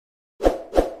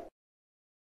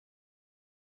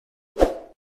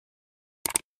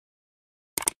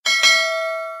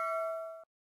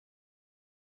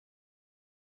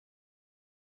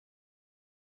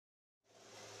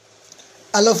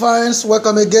Hello friends,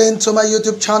 welcome again to my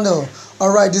YouTube channel.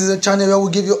 Alright, this is a channel where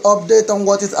we give you update on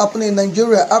what is happening in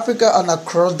Nigeria, Africa and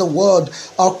across the world.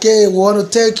 Okay, we want to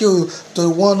take you to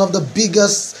one of the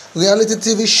biggest reality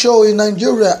TV show in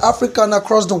Nigeria, Africa and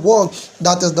across the world.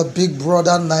 That is the Big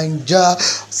Brother Naija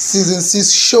Season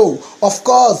 6 show. Of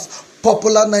course,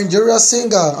 popular Nigeria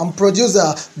singer and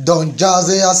producer Don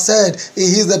Jazzy has said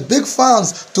he is a big fan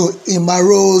to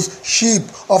EmmaRose ship.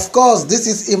 Of course, this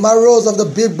is EmmaRose of the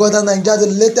Big Brother Naija, the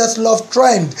latest love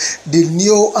trend, the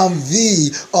new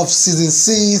MV of Season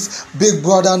 6 Big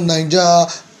Brother Naija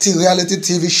reality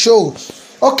TV show.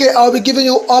 Okay, I'll be giving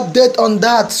you update on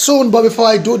that soon, but before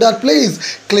I do that,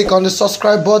 please click on the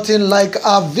subscribe button, like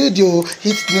our video,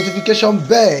 hit the notification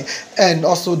bell, and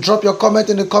also drop your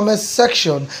comment in the comment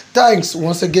section. Thanks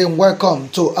once again. Welcome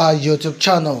to our YouTube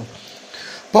channel.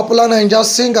 Popular Naija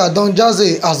singer Don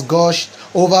Jazzy has gushed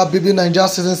over BBNaija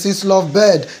Season 6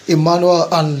 lovebird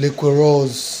Emmanuel and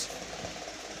Liquorose.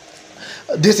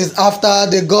 This is after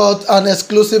they got an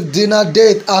exclusive dinner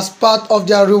date as part of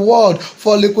their reward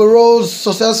for Liquorose's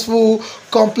successful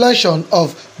completion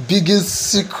of Biggie's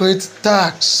secret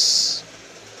tax.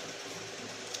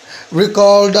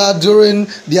 Recall that during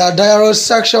their diary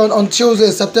section on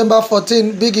Tuesday, September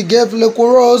 14, Biggie gave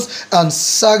Liquorose and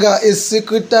Saga a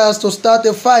secret task to start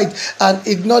a fight and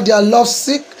ignore their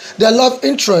love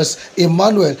interest,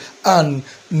 Emmanuel and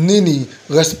Nini,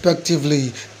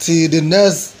 respectively, till the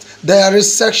next diary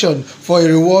section for a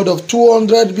reward of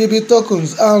 200 BB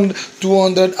tokens and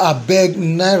 200 abeg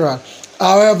naira.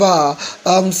 However,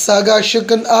 Saga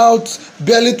shaken out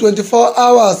barely 24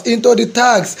 hours into the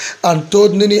tax and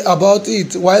told Nini about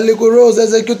it, while Liquorose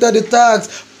executed the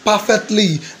tax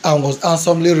perfectly and was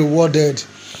handsomely rewarded.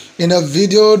 In a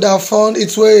video that found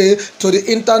its way to the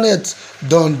internet,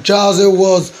 Don Jazzy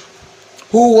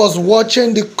who was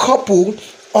watching the couple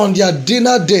on their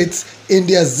dinner dates in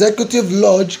the executive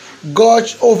lodge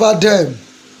gushed over them.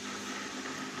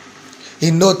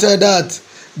 He noted that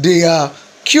they are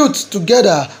cute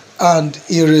together, and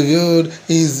he revealed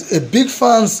he's a big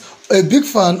fan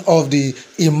of the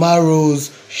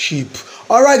EmmaRose ship.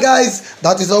 Alright guys,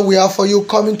 that is all we have for you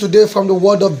coming today from the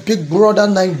world of Big Brother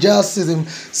Naija Season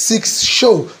 6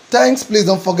 show. Thanks, please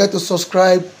don't forget to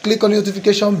subscribe, click on the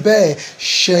notification bell,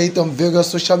 share it on various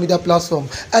social media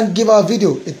platforms, and give our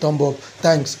video a thumb up.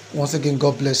 Thanks once again,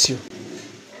 God bless you.